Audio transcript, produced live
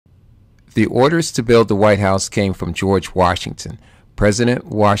The orders to build the White House came from George Washington. President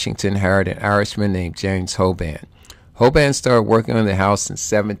Washington hired an Irishman named James Hoban. Hoban started working on the house in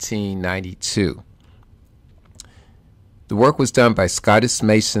 1792. The work was done by Scottish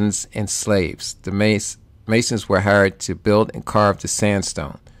masons and slaves. The masons were hired to build and carve the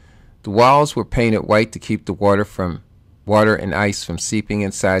sandstone. The walls were painted white to keep the water and ice from seeping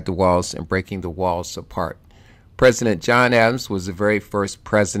inside the walls and breaking the walls apart. President John Adams was the very first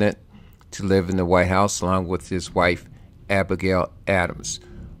president to live in the White House, along with his wife, Abigail Adams.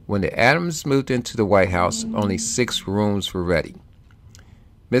 When the Adams moved into the White House, only 6 rooms were ready.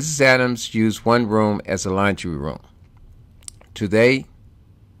 Mrs. Adams used one room as a laundry room. Today,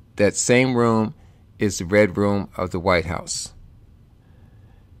 that same room is the Red Room of the White House.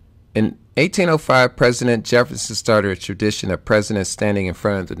 In 1805, President Jefferson started a tradition of presidents standing in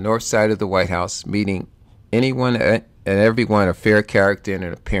front of the north side of the White House, meeting anyone and everyone of fair character and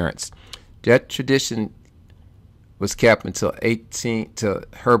appearance. That tradition was kept until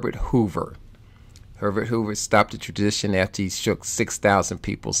Herbert Hoover. Herbert Hoover stopped the tradition after he shook 6,000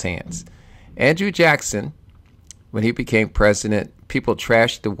 people's hands. Andrew Jackson, when he became president, people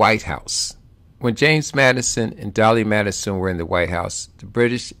trashed the White House. When James Madison and Dolly Madison were in the White House, the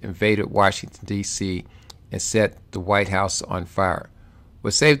British invaded Washington, D.C. and set the White House on fire.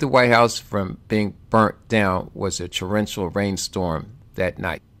 What saved the White House from being burnt down was a torrential rainstorm that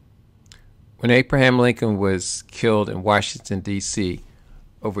night. When Abraham Lincoln was killed in Washington, D.C.,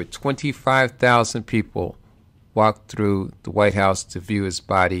 over 25,000 people walked through the White House to view his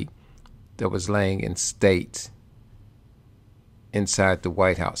body that was laying in state inside the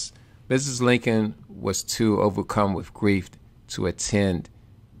White House. Mrs. Lincoln was too overcome with grief to attend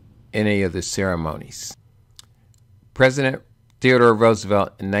any of the ceremonies. President Theodore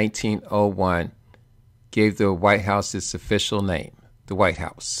Roosevelt in 1901 gave the White House its official name, the White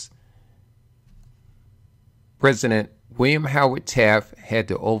House. President William Howard Taft had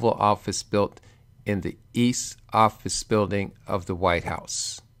the Oval Office built in the East Office Building of the White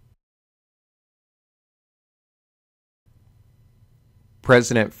House.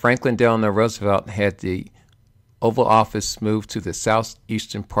 President Franklin Delano Roosevelt had the Oval Office moved to the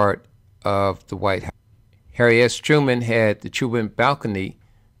southeastern part of the White House. Harry S. Truman had the Truman Balcony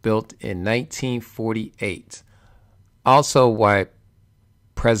built in 1948. Also, while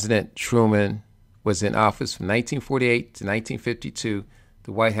President Truman was in office from 1948 to 1952,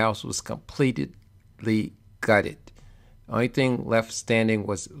 the White House was completely gutted. The only thing left standing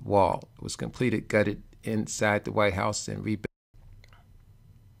was the wall. It was completely gutted inside the White House and rebuilt.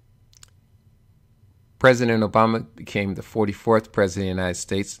 President Obama became the 44th President of the United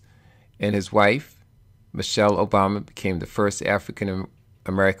States, and his wife, Michelle Obama, became the first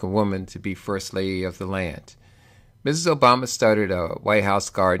African-American woman to be First Lady of the land. Mrs. Obama started a White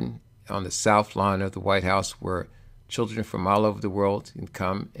House garden on the south lawn of the White House where children from all over the world can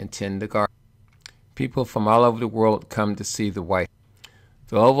come and tend the garden. People from all over the world come to see the White House.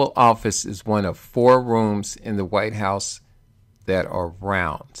 The Oval Office is one of 4 rooms in the White House that are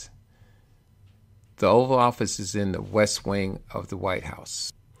round. The Oval Office is in the west wing of the White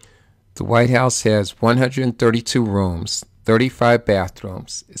House. The White House has 132 rooms, 35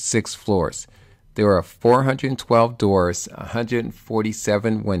 bathrooms, 6 floors. There are 412 doors,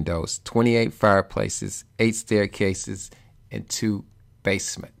 147 windows, 28 fireplaces, 8 staircases, and 2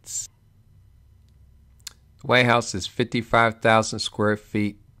 basements. The White House is 55,000 square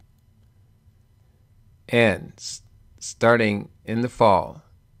feet, and starting in the fall,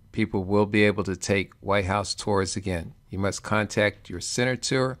 people will be able to take White House tours again. You must contact your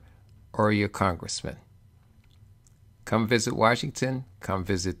senator or your congressman. Come visit Washington, come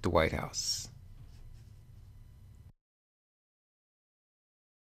visit the White House.